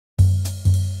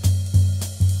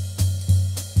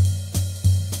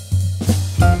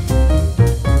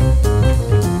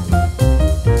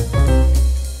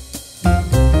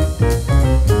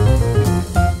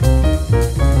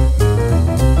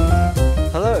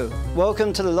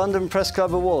welcome to the London Press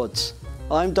Club Awards.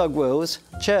 I'm Doug Wills,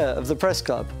 Chair of the Press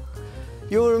Club.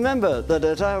 You'll remember that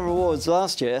at our awards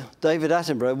last year, David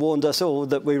Attenborough warned us all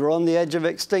that we were on the edge of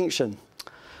extinction.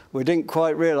 We didn't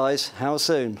quite realise how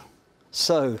soon.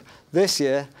 So, this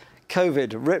year,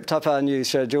 COVID ripped up our news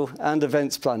schedule and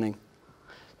events planning.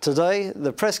 Today,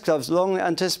 the Press Club's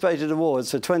long-anticipated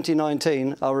awards for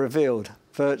 2019 are revealed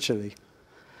virtually.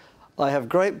 I have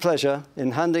great pleasure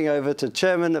in handing over to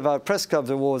Chairman of our Press Club's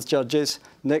Awards judges,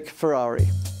 Nick Ferrari.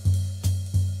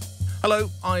 Hello,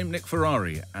 I'm Nick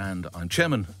Ferrari, and I'm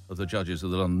Chairman of the judges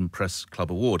of the London Press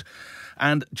Club Award.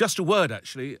 And just a word,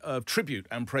 actually, of tribute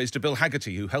and praise to Bill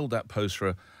Haggerty, who held that post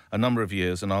for a number of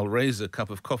years, and I'll raise a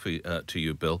cup of coffee to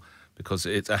you, Bill, because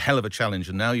it's a hell of a challenge,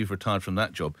 and now you've retired from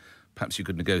that job, perhaps you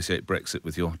could negotiate Brexit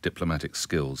with your diplomatic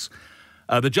skills.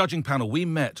 The judging panel, we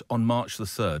met on March the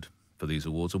 3rd for these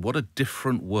awards, and what a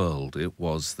different world it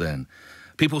was then.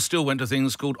 People still went to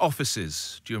things called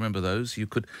offices. Do you remember those? You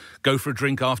could go for a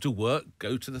drink after work,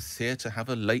 go to the theatre, have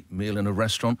a late meal in a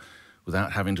restaurant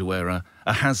without having to wear a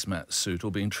hazmat suit or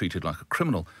being treated like a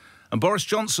criminal. And Boris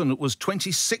Johnson was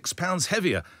 26 pounds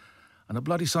heavier and a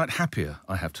bloody sight happier,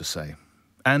 I have to say.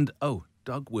 And, oh,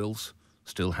 Doug Wills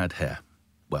still had hair.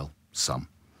 Well, some.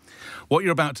 What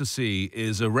you're about to see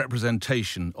is a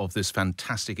representation of this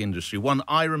fantastic industry, one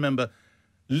I remember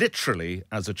literally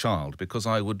as a child, because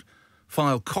I would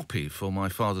file copy for my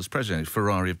father's president,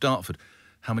 Ferrari of Dartford.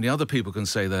 How many other people can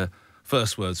say their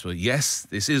first words were, yes,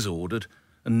 this is ordered,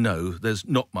 and no, there's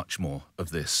not much more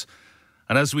of this.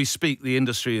 And as we speak, the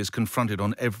industry is confronted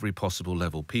on every possible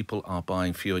level. People are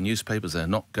buying fewer newspapers, they're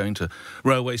not going to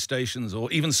railway stations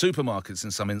or even supermarkets in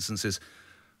some instances,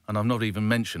 and I've not even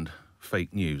mentioned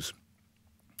fake news.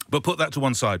 But put that to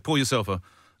one side, pour yourself a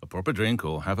proper drink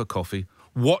or have a coffee,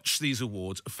 watch these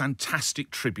awards, a fantastic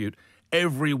tribute,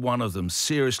 every one of them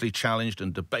seriously challenged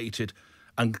and debated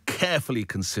and carefully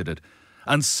considered,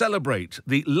 and celebrate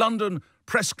the London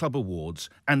Press Club Awards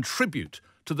and tribute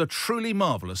to the truly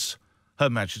marvellous Her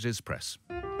Majesty's Press.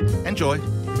 Enjoy.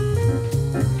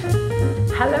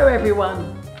 Hello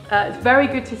everyone. It's very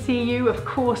good to see you. Of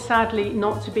course, sadly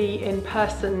not to be in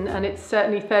person, and it's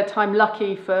certainly third time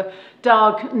lucky for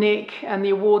Doug, Nick and the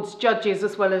awards judges,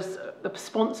 as well as the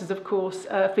sponsors, of course,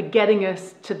 for getting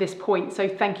us to this point. So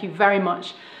thank you very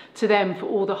much to them for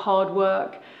all the hard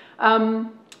work.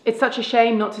 It's such a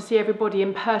shame not to see everybody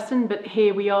in person, but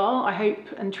here we are. I hope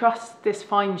and trust this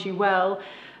finds you well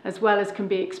as can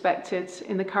be expected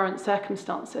in the current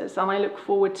circumstances. And I look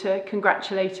forward to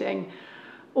congratulating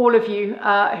all of you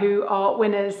who are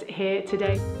winners here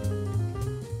today.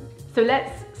 So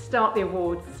let's start the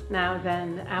awards now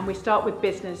then, and we start with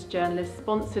Business Journalist,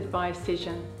 sponsored by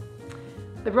ISIL.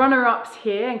 The runner-ups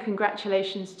here, and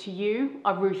congratulations to you,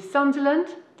 are Ruth Sunderland,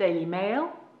 Daily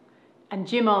Mail, and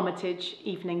Jim Armitage,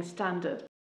 Evening Standard.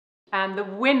 And the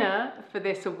winner for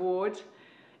this award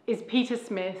is Peter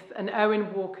Smith and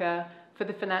Owen Walker for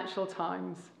the Financial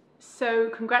Times. So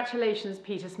congratulations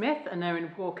Peter Smith and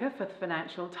Owen Walker for the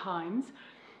Financial Times.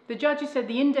 The judges said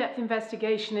the in-depth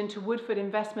investigation into Woodford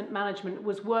Investment Management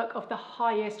was work of the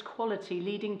highest quality,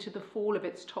 leading to the fall of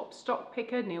its top stock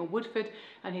picker, Neil Woodford,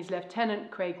 and his lieutenant,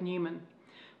 Craig Newman.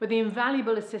 With the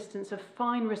invaluable assistance of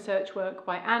fine research work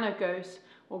by Anna Goss,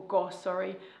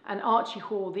 and Archie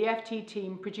Hall, the FT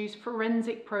team produced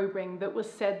forensic probing that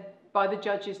was said by the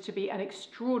judges to be an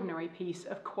extraordinary piece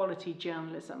of quality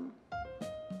journalism.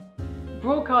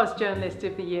 Broadcast Journalist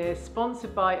of the Year,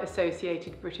 sponsored by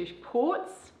Associated British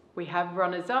Ports. We have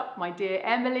runners-up, my dear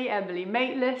Emily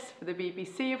Maitlis for the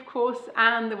BBC, of course,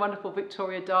 and the wonderful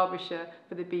Victoria Derbyshire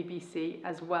for the BBC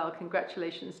as well.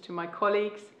 Congratulations to my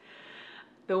colleagues.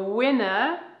 The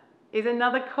winner is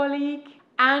another colleague,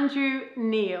 Andrew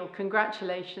Neil.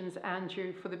 Congratulations,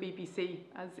 Andrew, for the BBC,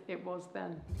 as it was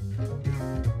then.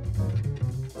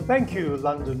 Thank you,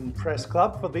 London Press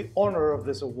Club, for the honour of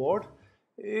this award.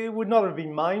 It would not have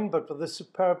been mine but for the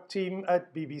superb team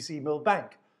at BBC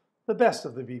Millbank, the best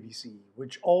of the BBC,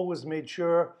 which always made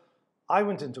sure I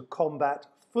went into combat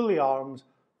fully armed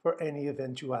for any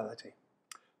eventuality.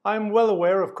 I am well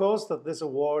aware, of course, that this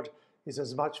award is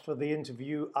as much for the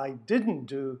interview I didn't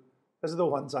do as the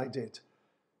ones I did.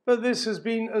 But this has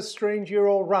been a strange year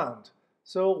all round,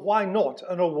 so why not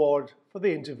an award for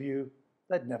the interview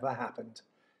that never happened?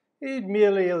 It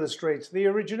merely illustrates the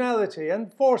originality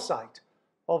and foresight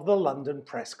of the London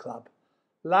Press Club.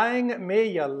 Lang may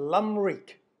ya lum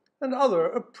reek, and other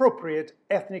appropriate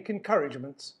ethnic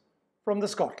encouragements from the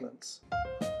Scotlands.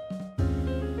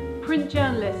 Print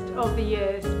Journalist of the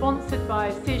Year, sponsored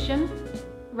by ISIL.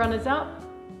 Runners-up,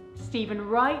 Stephen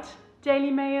Wright,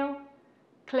 Daily Mail,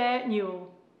 Claire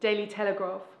Newell, Daily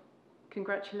Telegraph.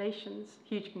 Congratulations,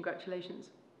 huge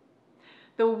congratulations.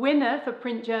 The winner for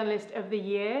Print Journalist of the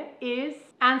Year is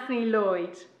Anthony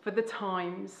Loyd for The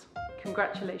Times.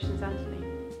 Congratulations, Anthony.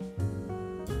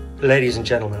 Ladies and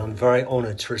gentlemen, I'm very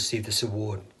honoured to receive this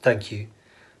award. Thank you.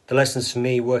 The lessons for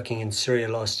me working in Syria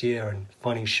last year and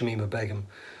finding Shamima Begum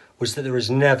was that there is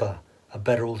never a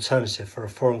better alternative for a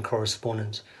foreign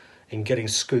correspondent in getting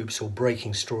scoops or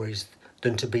breaking stories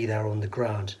than to be there on the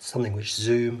ground, something which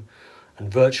Zoom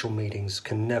and virtual meetings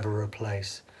can never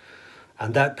replace.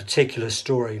 And that particular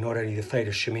story, not only the fate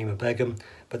of Shamima Begum,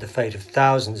 but the fate of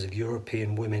thousands of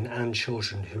European women and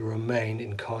children who remain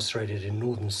incarcerated in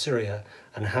Northern Syria,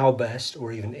 and how best,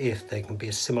 or even if, they can be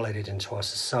assimilated into our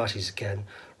societies again,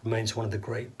 remains one of the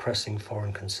great pressing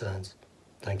foreign concerns.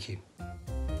 Thank you.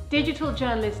 Digital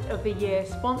Journalist of the Year,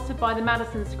 sponsored by the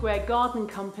Madison Square Garden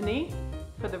Company.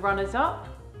 For the runners-up,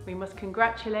 we must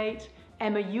congratulate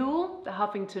Emma Yule, the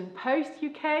Huffington Post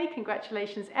UK,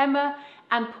 congratulations Emma,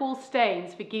 and Paul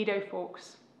Staines for Guido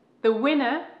Fawkes. The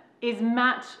winner is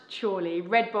Matt Chorley,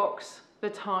 Redbox, The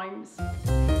Times.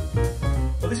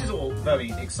 Well, this is all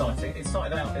very exciting. It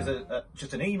started out as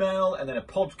just an email, and then a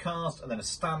podcast, and then a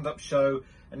stand-up show,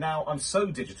 and now I'm so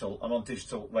digital, I'm on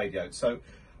digital radio. So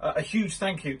a huge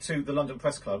thank you to the London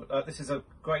Press Club. This is a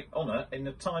great honour in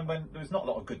a time when there's not a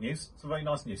lot of good news. It's very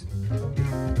nice news.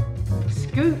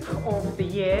 Scoop of the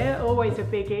year, always a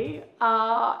biggie,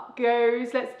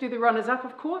 goes, let's do the runners-up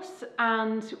of course,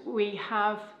 and we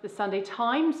have the Sunday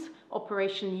Times,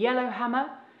 Operation Yellowhammer,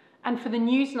 and for the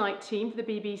Newsnight team, for the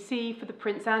BBC, for the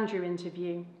Prince Andrew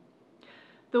interview.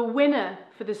 The winner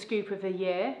for the Scoop of the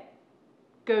year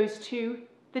goes to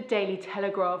the Daily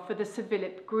Telegraph for the Sir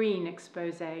Philip Green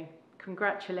expose.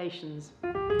 Congratulations.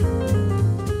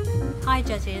 Hi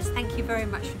judges, thank you very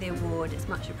much for the award, it's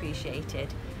much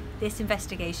appreciated. This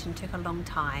investigation took a long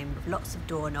time, with lots of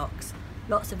door knocks,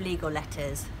 lots of legal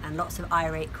letters and lots of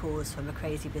irate calls from a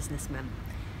crazy businessman.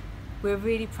 We're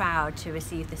really proud to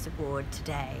receive this award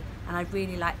today, and I'd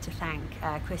really like to thank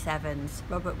Chris Evans,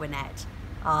 Robert Winnett,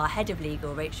 our head of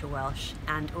legal, Rachel Welsh,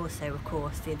 and also, of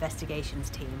course, the investigations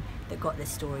team that got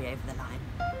this story over the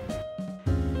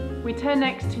line. We turn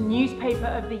next to Newspaper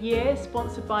of the Year,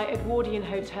 sponsored by Edwardian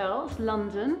Hotels,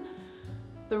 London.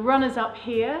 The runners-up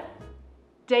here,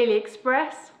 Daily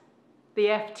Express, the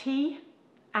FT,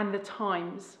 and the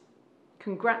Times.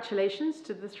 Congratulations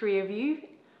to the three of you.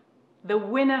 The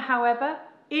winner, however,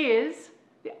 is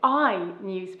the I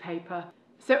newspaper.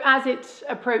 So as it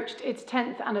approached its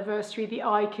 10th anniversary, the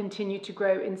I continued to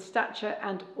grow in stature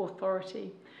and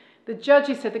authority. The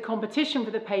judges said the competition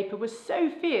for the paper was so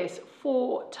fierce,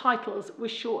 4 titles were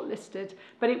shortlisted,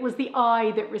 but it was the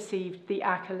I that received the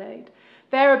accolade.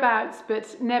 Thereabouts,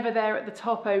 but never there at the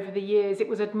top over the years, it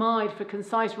was admired for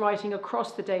concise writing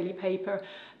across the daily paper,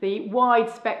 the wide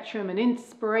spectrum and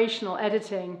inspirational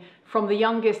editing from the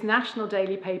youngest national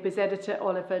daily paper's editor,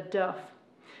 Oliver Duff.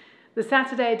 The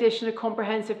Saturday edition, a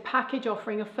comprehensive package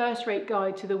offering a first-rate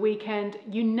guide to the weekend,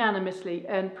 unanimously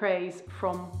earned praise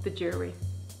from the jury.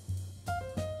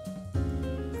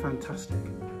 Fantastic.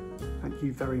 Thank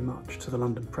you very much to the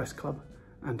London Press Club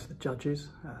and to the judges.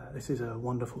 This is a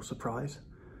wonderful surprise.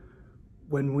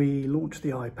 When we launched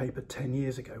the I paper 10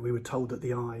 years ago, we were told that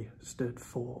the I stood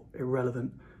for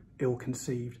irrelevant,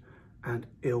 ill-conceived and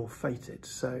ill-fated.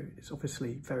 So it's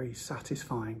obviously very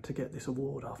satisfying to get this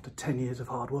award after 10 years of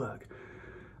hard work.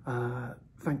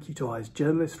 Thank you to I's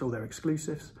journalists for all their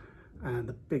exclusives, and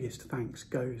the biggest thanks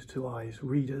goes to I's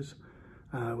readers.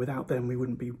 Without them, we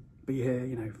wouldn't be here,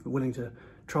 you know, willing to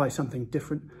try something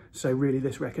different. So really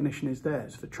this recognition is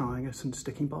theirs for trying us and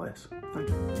sticking by us. Thank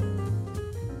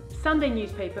you. Sunday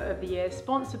Newspaper of the Year,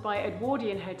 sponsored by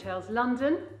Edwardian Hotels,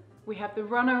 London. We have the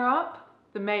runner-up,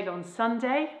 the Mail on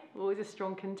Sunday, always a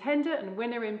strong contender and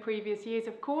winner in previous years,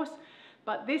 of course.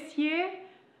 But this year,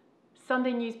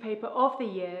 Sunday Newspaper of the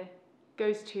Year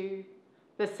goes to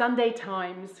the Sunday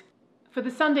Times. For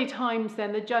the Sunday Times,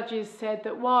 then, the judges said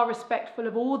that while respectful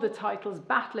of all the titles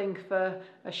battling for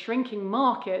a shrinking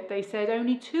market, they said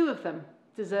only 2 of them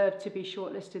deserved to be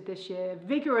shortlisted this year.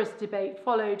 Vigorous debate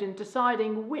followed in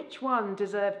deciding which one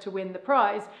deserved to win the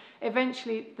prize.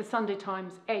 Eventually, the Sunday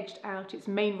Times edged out its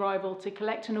main rival to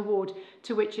collect an award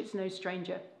to which it's no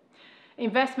stranger.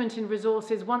 Investment in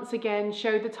resources once again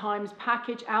showed the Times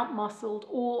package outmuscled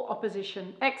all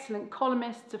opposition. Excellent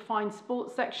columnists, a fine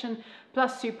sports section,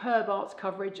 plus superb arts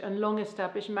coverage and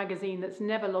long-established magazine that's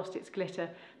never lost its glitter,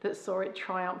 that saw it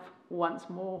triumph once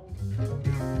more.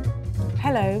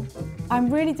 Hello,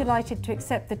 I'm really delighted to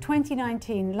accept the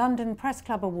 2019 London Press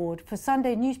Club Award for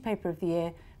Sunday Newspaper of the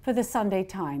Year for the Sunday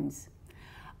Times.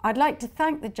 I'd like to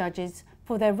thank the judges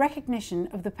for their recognition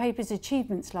of the paper's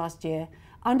achievements last year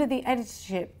under the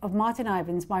editorship of Martin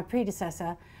Ivins, my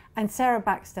predecessor, and Sarah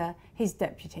Baxter, his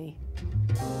deputy.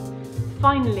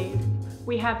 Finally,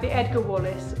 we have the Edgar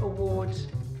Wallace Award,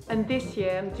 and this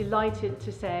year I'm delighted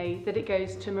to say that it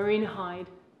goes to Marina Hyde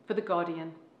for The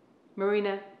Guardian.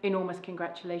 Marina, enormous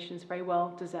congratulations, very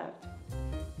well deserved.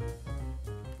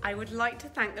 I would like to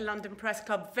thank the London Press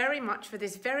Club very much for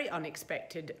this very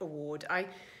unexpected award. I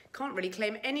can't really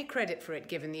claim any credit for it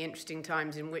given the interesting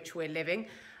times in which we're living.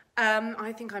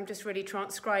 I think I'm just really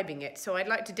transcribing it, so I'd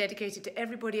like to dedicate it to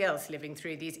everybody else living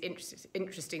through these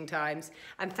interesting times,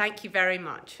 and thank you very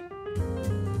much.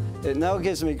 It now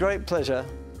gives me great pleasure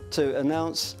to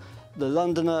announce the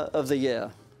Londoner of the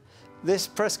Year. This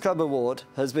Press Club Award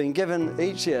has been given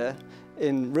each year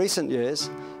in recent years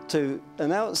to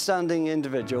an outstanding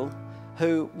individual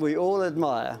who we all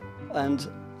admire and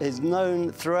is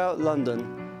known throughout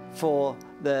London for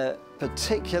their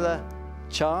particular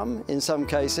charm in some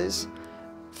cases,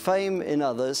 fame in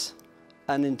others,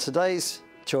 and in today's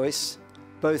choice,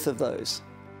 both of those.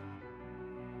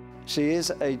 She is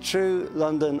a true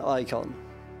London icon.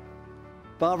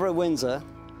 Barbara Windsor,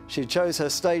 she chose her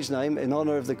stage name in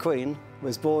honour of the Queen,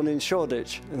 was born in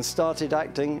Shoreditch and started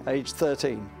acting aged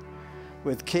 13,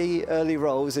 with key early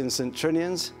roles in St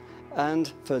Trinian's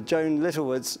and for Joan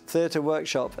Littlewood's theatre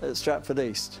workshop at Stratford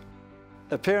East.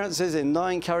 Appearances in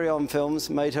 9 carry-on films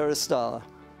made her a star,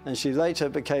 and she later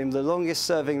became the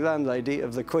longest-serving landlady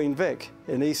of the Queen Vic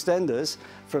in EastEnders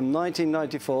from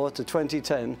 1994 to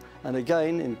 2010, and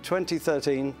again in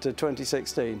 2013 to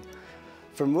 2016,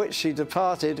 from which she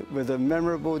departed with a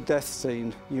memorable death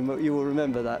scene. You will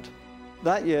remember that.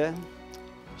 That year,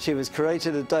 she was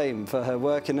created a Dame for her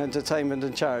work in entertainment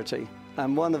and charity,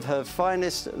 and one of her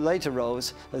finest later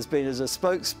roles has been as a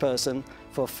spokesperson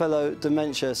for fellow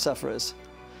dementia sufferers.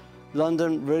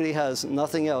 London really has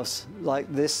nothing else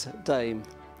like this Dame.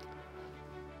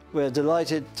 We're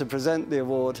delighted to present the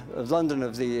award of London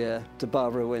of the Year to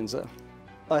Barbara Windsor.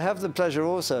 I have the pleasure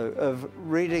also of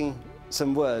reading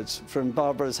some words from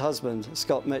Barbara's husband,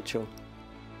 Scott Mitchell.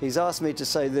 He's asked me to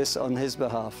say this on his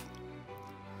behalf.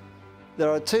 There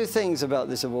are 2 things about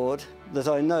this award that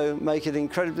I know make it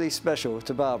incredibly special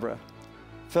to Barbara.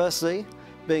 Firstly,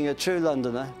 being a true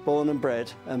Londoner, born and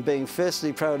bred, and being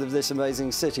fiercely proud of this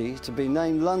amazing city, to be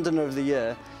named Londoner of the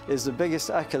Year is the biggest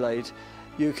accolade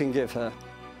you can give her.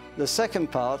 The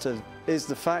second part is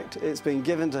the fact it's been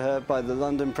given to her by the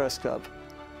London Press Club.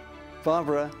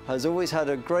 Barbara has always had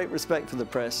a great respect for the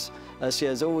press, as she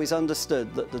has always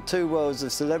understood that the 2 worlds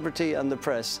of celebrity and the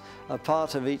press are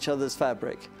part of each other's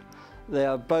fabric. They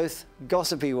are both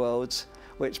gossipy worlds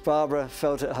which Barbara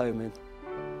felt at home in.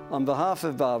 On behalf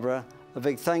of Barbara, a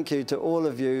big thank you to all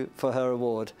of you for her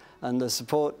award and the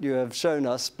support you have shown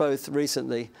us both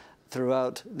recently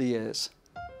throughout the years.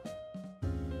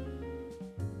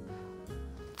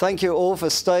 Thank you all for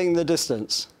staying the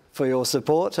distance, for your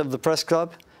support of the Press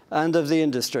Club and of the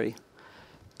industry.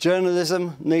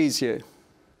 Journalism needs you,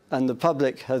 and the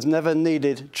public has never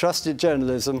needed trusted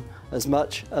journalism as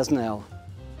much as now.